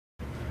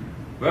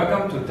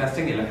Welcome to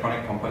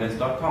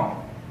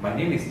testingelectroniccomponents.com. My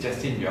name is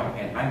Justin Yong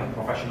and I'm a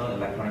professional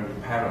electronic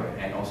repairer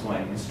and also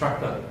an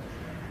instructor.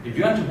 If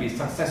you want to be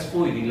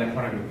successful in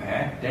electronic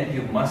repair, then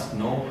you must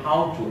know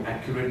how to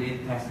accurately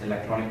test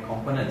electronic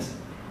components.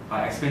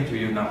 I'll explain to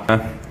you now.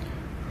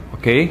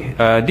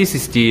 This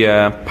is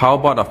the power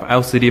board of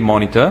LCD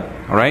monitor.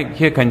 Alright,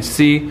 here you can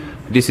see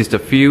this is the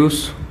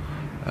fuse,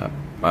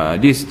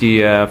 this is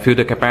the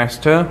filter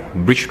capacitor,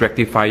 bridge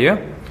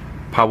rectifier,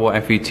 power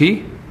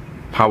FET,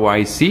 power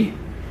IC.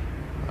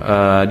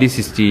 This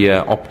is the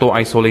opto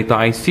isolator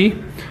IC.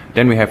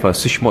 Then we have a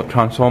switch mode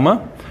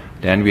transformer.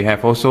 Then we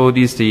have also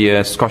this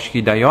the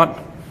Schottky diode,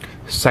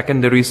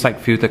 secondary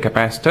side filter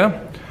capacitor,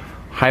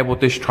 high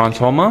voltage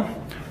transformer,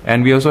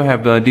 and we also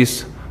have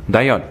this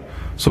diode.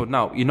 So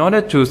now, in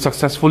order to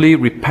successfully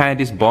repair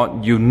this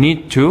board, you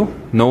need to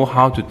know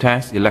how to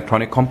test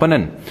electronic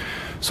component.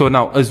 So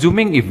now,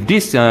 assuming if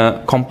this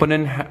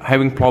component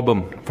having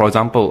problem, for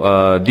example,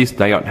 this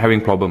diode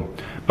having problem,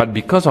 but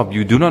because of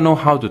you do not know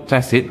how to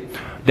test it,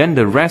 then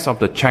the rest of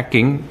the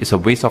checking is a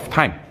waste of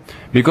time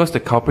because the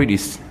culprit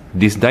is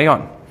this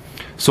diode.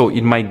 So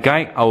in my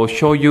guide, I will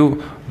show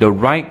you the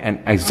right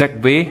and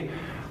exact way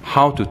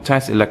how to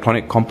test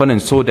electronic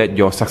components so that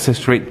your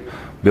success rate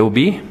will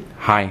be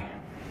high.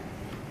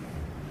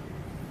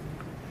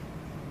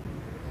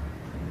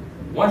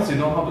 Once you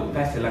know how to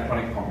test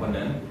electronic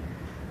component,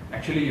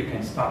 actually you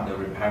can start the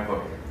repair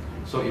work.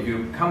 So if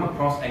you come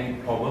across any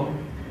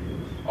problem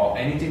or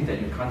anything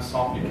that you can't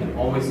solve, you can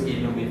always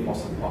email me for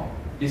support.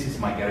 This is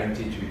my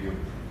guarantee to you.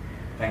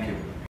 Thank you.